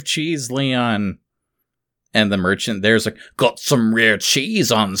 "I crave cheese, Leon." And the merchant there's like, "Got some rare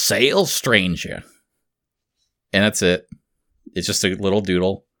cheese on sale, stranger." And that's it. It's just a little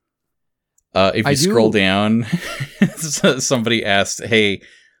doodle. If you scroll down, somebody asked, "Hey,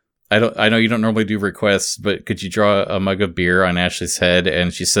 I know you don't normally do requests, but could you draw a mug of beer on Ashley's head?"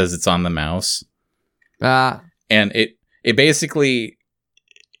 And she says it's on the mouse. And it basically,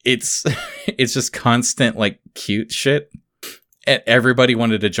 it's just constant like cute shit. And everybody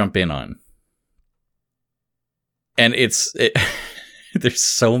wanted to jump in on. And there's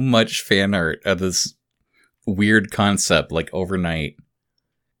so much fan art of this weird concept, like overnight.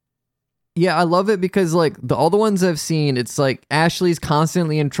 Yeah, I love it because like all the ones I've seen, it's like Ashley's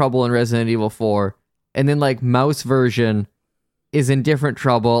constantly in trouble in Resident Evil 4, and then like mouse version is in different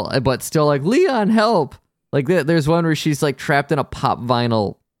trouble, but still like, "Leon, help!" Like there's one where she's like trapped in a pop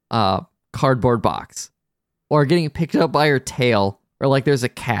vinyl cardboard box, or getting picked up by her tail, or like there's a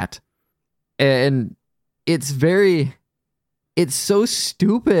cat, and it's so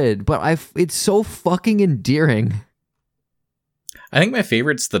stupid, but it's so fucking endearing. I think my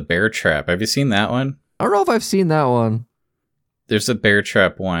favorite's the bear trap. Have you seen that one? I don't know if I've seen that one. There's a bear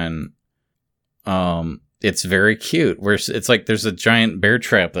trap one. It's very cute. Where it's like there's a giant bear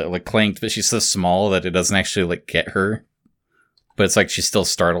trap that like clanked, but she's so small that it doesn't actually like get her. But it's like she's still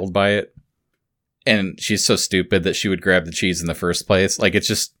startled by it, and she's so stupid that she would grab the cheese in the first place. Like it's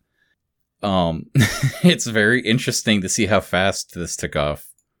just, it's very interesting to see how fast this took off.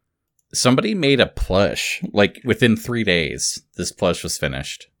 Somebody made a plush, like within 3 days, this plush was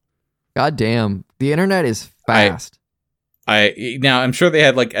finished. God damn. The internet is fast. Now I'm sure they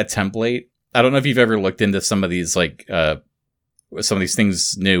had like a template. I don't know if you've ever looked into some of these, like, some of these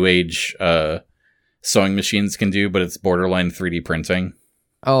things new age, sewing machines can do, but it's borderline 3D printing.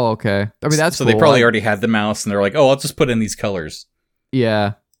 Oh, okay. I mean, that's so cool. They probably already had the mouse and they're like, "Oh, I'll just put in these colors."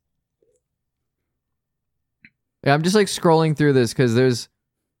 Yeah. Yeah, I'm just like scrolling through this because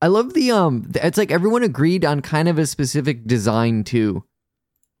I love it's like everyone agreed on kind of a specific design too.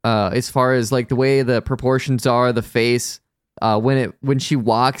 As far as like the way the proportions are, the face, when she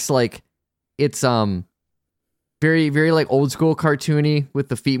walks, like it's very, very like old school cartoony with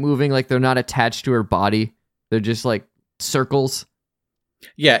the feet moving, like they're not attached to her body. They're just like circles.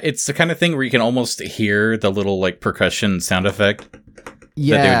 Yeah, it's the kind of thing where you can almost hear the little like percussion sound effect that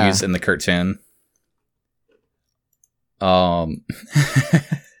they would use in the cartoon. I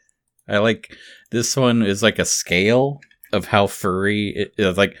like this one is like a scale of how furry it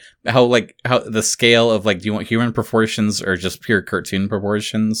is, like how the scale of like, do you want human proportions or just pure cartoon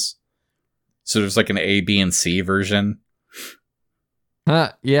proportions? So there's like an A, B, and C version.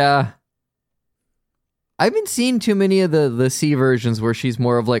 Yeah. I haven't seen too many of the C versions where she's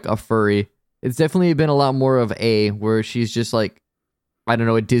more of like a furry. It's definitely been a lot more of A, where she's just like, I don't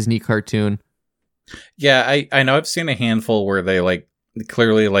know, a Disney cartoon. Yeah, I know I've seen a handful where they like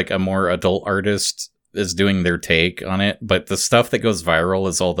clearly like a more adult artist is doing their take on it, but the stuff that goes viral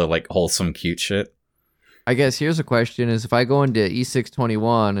is all the like wholesome cute shit. I guess here's a question is, if I go into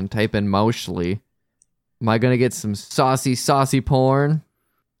E621 and type in Mauschly, am I going to get some saucy porn?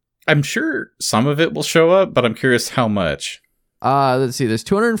 I'm sure some of it will show up, but I'm curious how much. Let's see, there's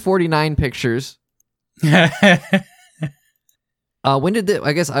 249 pictures. When did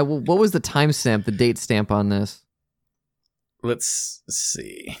what was the timestamp, the date stamp on this? let's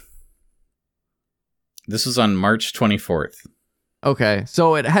see. This was on March 24th. Okay,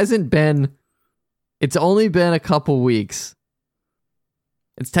 so it's only been a couple weeks.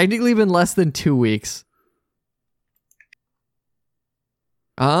 It's technically been less than 2 weeks.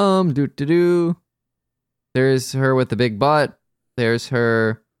 There's her with the big butt. There's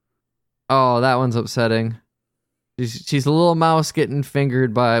her. Oh, that one's upsetting. She's a little mouse getting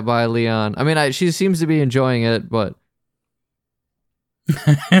fingered by Leon. I mean, she seems to be enjoying it, but.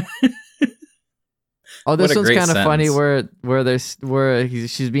 Oh, this one's kind of funny where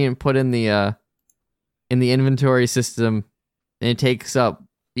she's being put in the inventory system, and it takes up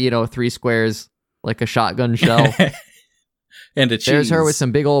 3 squares like a shotgun shell. And a cheese. There's her with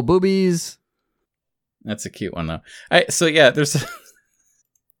some big old boobies. That's a cute one though. There's.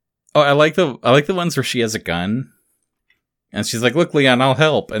 Oh, I like the ones where she has a gun, and she's like, "Look, Leon, I'll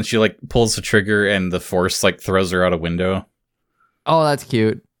help," and she like pulls the trigger, and the force like throws her out a window. Oh, that's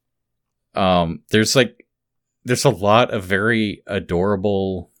cute. There's a lot of very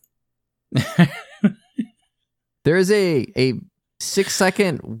adorable. There's a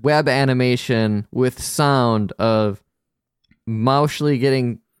 6-second web animation with sound of Mauschly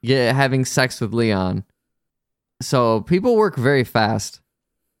having sex with Leon. So people work very fast.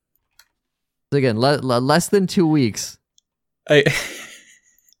 So again, less than 2 weeks. That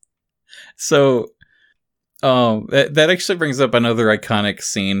actually brings up another iconic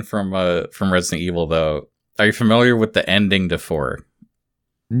scene from Resident Evil, though. Are you familiar with the ending to 4?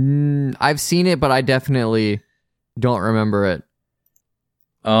 I've seen it, but I definitely don't remember it.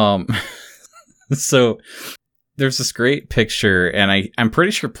 So there's this great picture, and I'm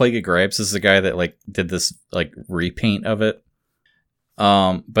pretty sure Plague of Gripes is the guy that like did this like repaint of it.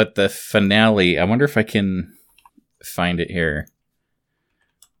 But the finale, I wonder if I can find it here.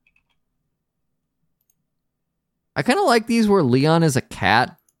 I kind of like these where Leon is a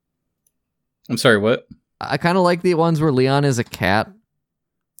cat. I'm sorry, what? I kind of like the ones where Leon is a cat.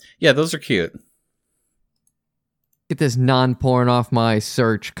 Yeah, those are cute. Get this non-porn off my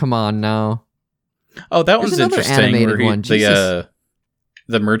search. Come on now. Oh, that one's interesting. Animated one.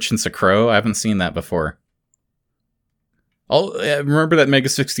 The Merchants of Crow. I haven't seen that before. Oh, remember that Mega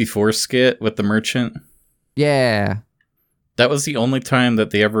 64 skit with the merchant? Yeah. That was the only time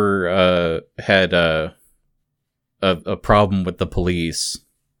that they ever had a problem with the police.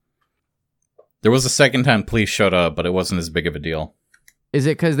 There was a second time police showed up, but it wasn't as big of a deal. Is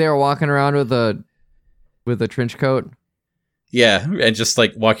it because they were walking around with a trench coat? Yeah, and just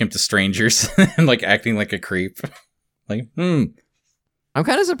like walking up to strangers and like acting like a creep. Like, I'm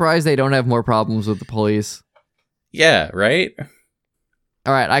kind of surprised they don't have more problems with the police. Yeah, right?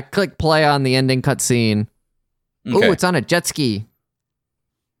 All right, I click play on the ending cutscene. Okay. Oh, it's on a jet ski.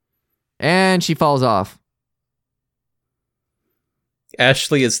 And she falls off.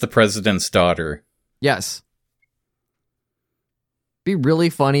 Ashley is the president's daughter. Yes. Be really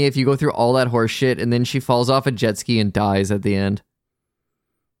funny if you go through all that horse shit and then she falls off a jet ski and dies at the end.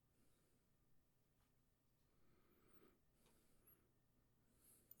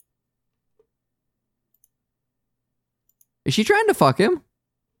 Is she trying to fuck him?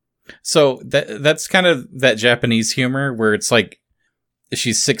 So that's kind of that Japanese humor where it's like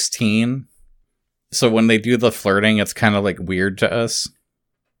she's 16. So when they do the flirting, it's kind of like weird to us.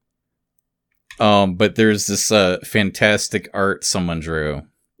 But there's this fantastic art someone drew,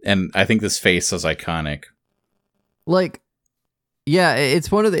 and I think this face is iconic. Like, yeah, it's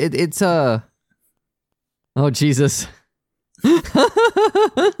one of the it's oh Jesus.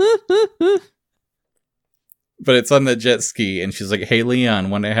 But it's on the jet ski, and she's like, "Hey,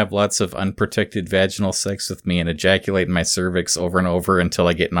 Leon, want to have lots of unprotected vaginal sex with me and ejaculate in my cervix over and over until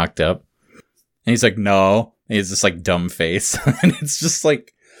I get knocked up?" And he's like, "No." And he's this like dumb face, and it's just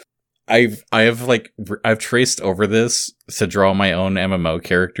like, I've traced over this to draw my own MMO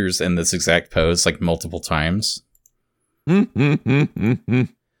characters in this exact pose like multiple times. Actually,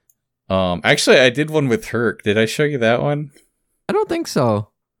 I did one with Herc. Did I show you that one? I don't think so.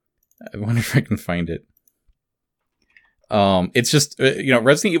 I wonder if I can find it. It's just,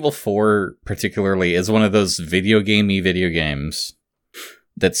 Resident Evil 4 particularly is one of those video games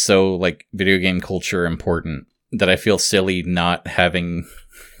that's so, like, video game culture important that I feel silly not having,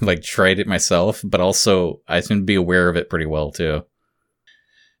 like, tried it myself, but also I seem to be aware of it pretty well, too.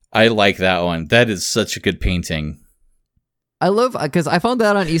 I like that one. That is such a good painting. I love, because I found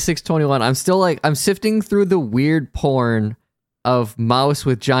that on E621. I'm still, like, I'm sifting through the weird porn of mouse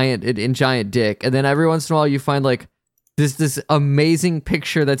with giant dick, and then every once in a while you find, like, this amazing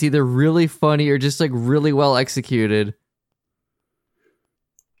picture that's either really funny or just like really well executed.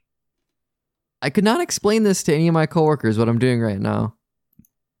 I could not explain this to any of my coworkers, what I'm doing right now.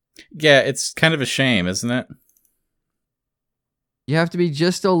 Yeah, it's kind of a shame, isn't it? You have to be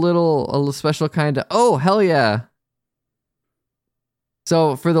just a little special kind of... Oh, hell yeah.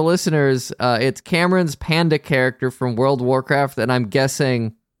 So, for the listeners, it's Cameron's panda character from World of Warcraft, and I'm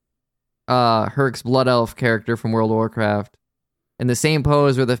guessing Herc's Blood Elf character from World of Warcraft. In the same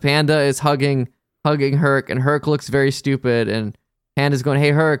pose where the panda is hugging Herc, and Herc looks very stupid, and Panda's going, hey,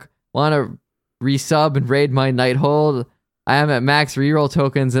 Herc, want to resub and raid my Nighthold? I am at max reroll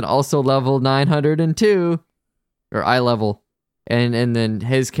tokens and also level 902. Or eye level. And then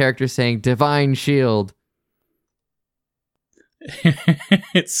his character saying, Divine Shield.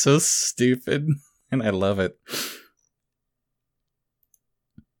 It's so stupid, and I love it.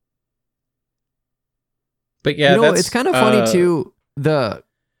 But yeah, it's kind of funny too. I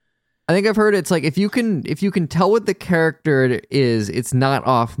think I've heard it's like if you can tell what the character is, it's not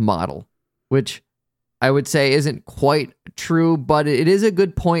off model, which I would say isn't quite true, but it is a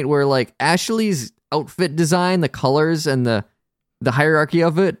good point where like Ashley's outfit design, the colors and the hierarchy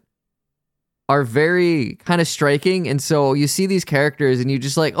of it are very kind of striking, and so you see these characters and you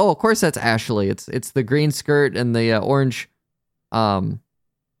just like, oh, of course that's Ashley. It's the green skirt and the orange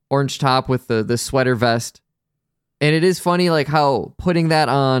top with the sweater vest. And it is funny, like, how putting that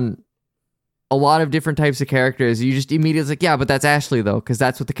on a lot of different types of characters, you just immediately like, yeah, but that's Ashley, though, because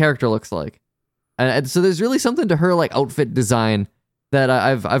that's what the character looks like. And so there's really something to her, like, outfit design that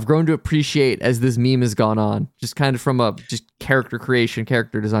I've grown to appreciate as this meme has gone on, just kind of from a just character creation,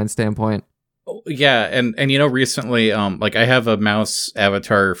 character design standpoint. Yeah, and recently, like, I have a mouse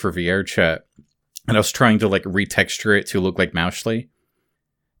avatar for VR chat, and I was trying to, like, retexture it to look like Moushly.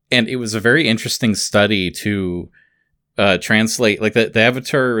 And it was a very interesting study to... translate, like the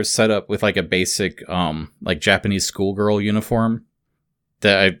avatar is set up with like a basic like Japanese schoolgirl uniform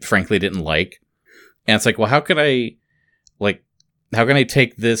that I frankly didn't like, and it's like, well, how can I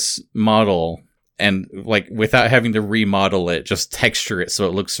take this model and like without having to remodel it, just texture it so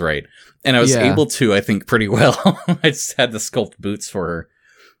it looks right? And I was able to, I think, pretty well. I just had to sculpt boots for her.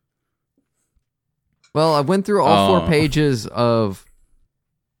 Well, I went through all 4 pages of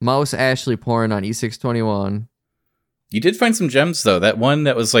Mouse Ashley porn on E621. You did find some gems, though. That one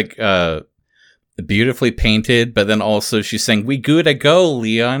that was, like, beautifully painted, but then also she's saying, we gotta go,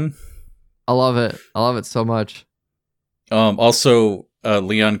 Leon. I love it. I love it so much. Also,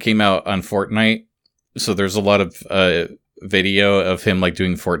 Leon came out on Fortnite, so there's a lot of video of him, like,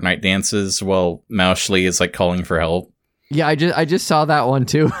 doing Fortnite dances while Moushly is, like, calling for help. Yeah, I just saw that one,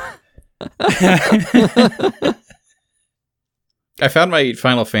 too. I found my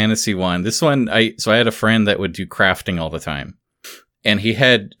Final Fantasy one. This one, I had a friend that would do crafting all the time. And he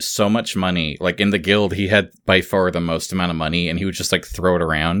had so much money. Like, in the guild, he had by far the most amount of money, and he would just, like, throw it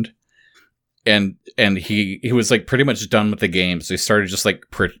around. And he was, like, pretty much done with the game, so he started just, like,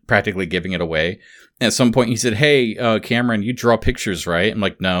 practically giving it away. And at some point, he said, hey, Cameron, you draw pictures, right? I'm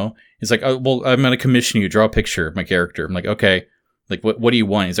like, no. He's like, oh, well, I'm going to commission you. Draw a picture of my character. I'm like, okay. Like, what do you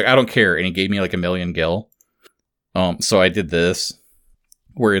want? He's like, I don't care. And he gave me, like, 1,000,000 gil. So I did this,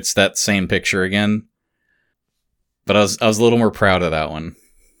 where it's that same picture again. But I was a little more proud of that one,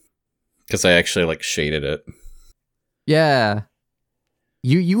 because I actually, like, shaded it. Yeah.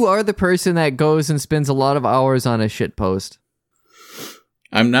 You are the person that goes and spends a lot of hours on a shit post.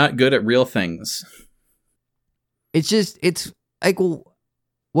 I'm not good at real things. It's like,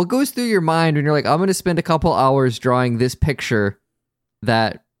 what goes through your mind when you're like, I'm going to spend a couple hours drawing this picture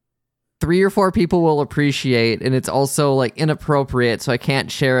that 3 or 4 people will appreciate, and it's also like inappropriate, so I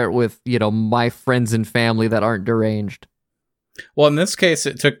can't share it with, my friends and family that aren't deranged. Well, in this case,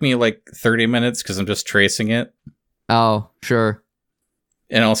 it took me like 30 minutes because I'm just tracing it. Oh, sure.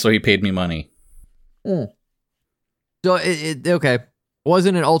 And also, he paid me money. So okay,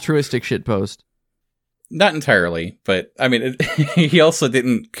 wasn't an altruistic shit post. Not entirely, but I mean, he also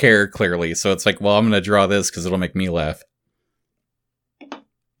didn't care clearly, so it's like, well, I'm going to draw this because it'll make me laugh.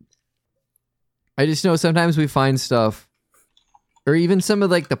 I just know sometimes we find stuff, or even some of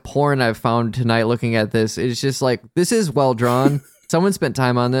like the porn I've found tonight looking at this, it's just like, this is well drawn. Someone spent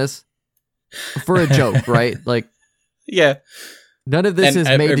time on this for a joke, right? Like, yeah. None of this is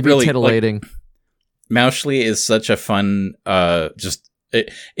made to be titillating. Like, Moushly is such a fun,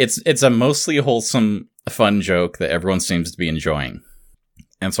 it's a mostly wholesome, fun joke that everyone seems to be enjoying.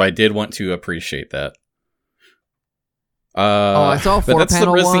 And so I did want to appreciate that. I saw a 4-panel one. But that's the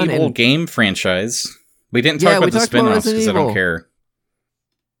Resident Evil game franchise. We didn't talk about the spin-offs because I don't care.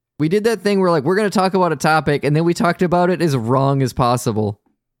 We did that thing where, like, we're going to talk about a topic, and then we talked about it as wrong as possible.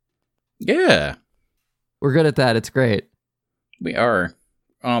 Yeah. We're good at that. It's great. We are.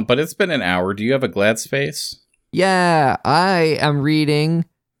 but it's been an hour. Do you have a glad space? Yeah, I am reading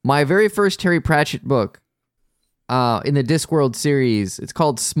my very first Terry Pratchett book in the Discworld series. It's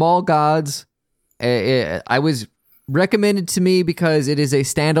called Small Gods. I was recommended to me because it is a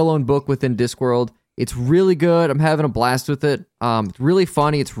standalone book within Discworld. It's really good. I'm having a blast with it. It's really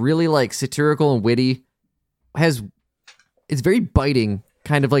funny. It's really like satirical and witty. It's very biting,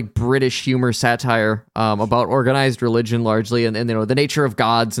 kind of like British humor satire about organized religion largely, and the nature of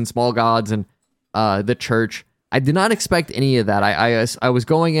gods and small gods and the church. I did not expect any of that. I was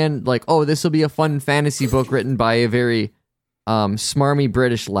going in like, oh, this will be a fun fantasy book written by a very smarmy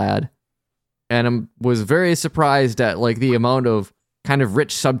British lad, and I was very surprised at like the amount of kind of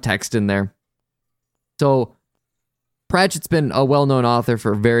rich subtext in there. So Pratchett's been a well-known author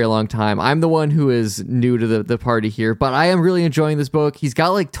for a very long time. I'm the one who is new to the party here, but I am really enjoying this book. He's got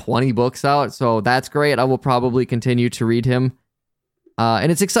like 20 books out, so that's great. I will probably continue to read him.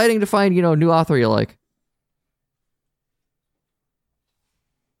 And it's exciting to find, new author you like.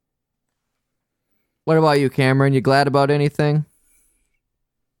 What about you, Cameron? You glad about anything?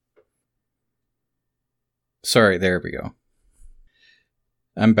 Sorry, there we go.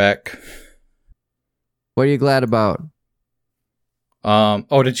 I'm back. What are you glad about?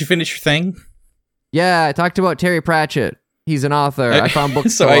 Did you finish your thing? Yeah, I talked about Terry Pratchett. He's an author. I found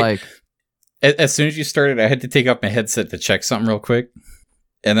books to like. As soon as you started, I had to take off my headset to check something real quick.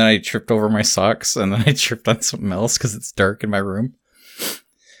 And then I tripped over my socks, and then I tripped on something else because it's dark in my room.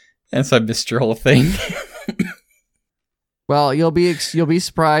 And so I missed your whole thing. Well, you'll be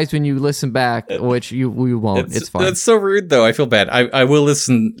surprised when you listen back, which you won't. It's fine. That's so rude, though. I feel bad. I will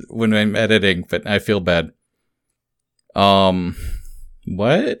listen when I'm editing, but I feel bad.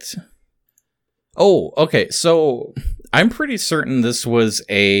 What? Oh, okay. So I'm pretty certain this was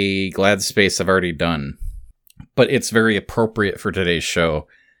a glad space I've already done, but it's very appropriate for today's show.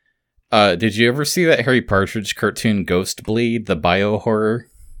 Did you ever see that Harry Partridge cartoon Ghost Bleed, the bio horror?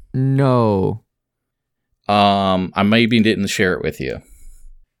 No. I maybe didn't share it with you.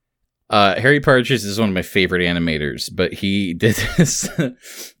 Harry Partridge is one of my favorite animators, but he did this.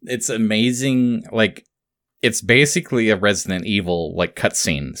 It's amazing. Like, it's basically a Resident Evil, like,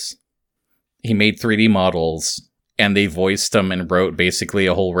 cutscenes. He made 3D models, and they voiced them and wrote basically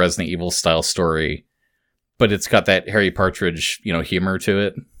a whole Resident Evil style story. But it's got that Harry Partridge, humor to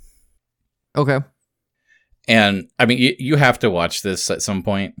it. Okay. And, I mean, you have to watch this at some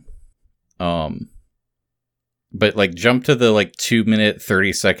point. But, like, jump to the, 2-minute,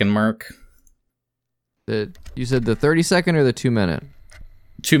 30-second mark. You said the 30-second or the 2-minute?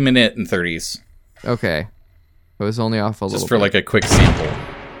 2-minute and 30s. Okay. It was only off a little bit. Just for, a quick sample.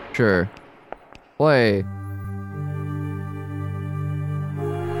 Sure. Play.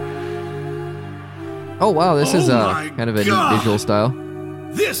 Oh, wow, this is kind of a neat visual style.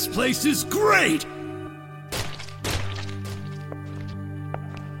 This place is great!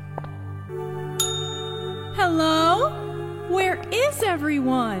 Hello? Where is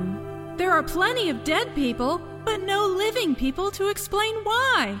everyone? There are plenty of dead people, but no living people to explain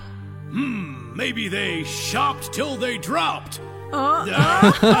why. Maybe they shopped till they dropped.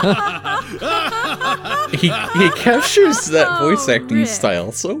 He captures that voice acting Rick.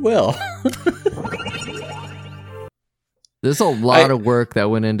 style so well. There's a lot of work that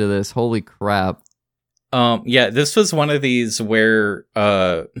went into this. Holy crap. Yeah, this was one of these where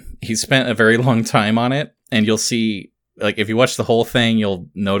he spent a very long time on it, and you'll see, if you watch the whole thing, you'll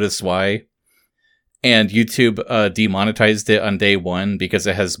notice why. And YouTube demonetized it on day one because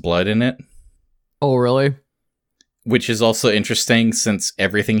it has blood in it. Oh, really? Which is also interesting since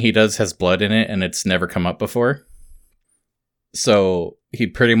everything he does has blood in it, and it's never come up before. So he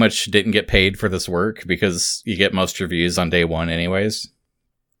pretty much didn't get paid for this work because you get most reviews on day one anyways.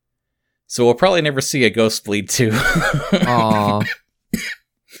 So we'll probably never see a Ghost Bleed 2. Aww.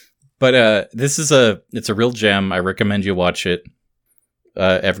 But it's a real gem. I recommend you watch it.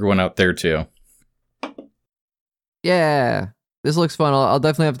 Everyone out there too. Yeah. This looks fun. I'll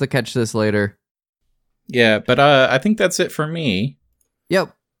definitely have to catch this later. Yeah, but I think that's it for me.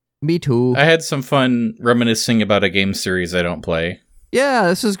 Yep. Me too. I had some fun reminiscing about a game series I don't play. Yeah,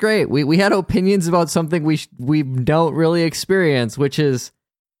 this is great. We had opinions about something we don't really experience, which is,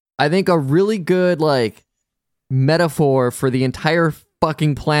 I think, a really good, metaphor for the entire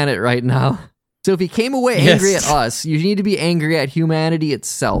fucking planet right now. So if you came away angry at us, you need to be angry at humanity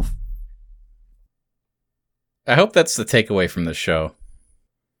itself. I hope that's the takeaway from the show.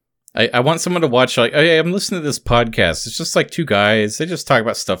 I want someone to watch, oh yeah, I'm listening to this podcast. It's just two guys. They just talk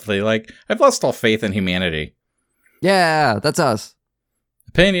about stuff they like. I've lost all faith in humanity. Yeah, that's us.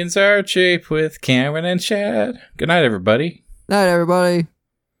 Opinions are cheap with Cameron and Chad. Good night, everybody. Night, everybody.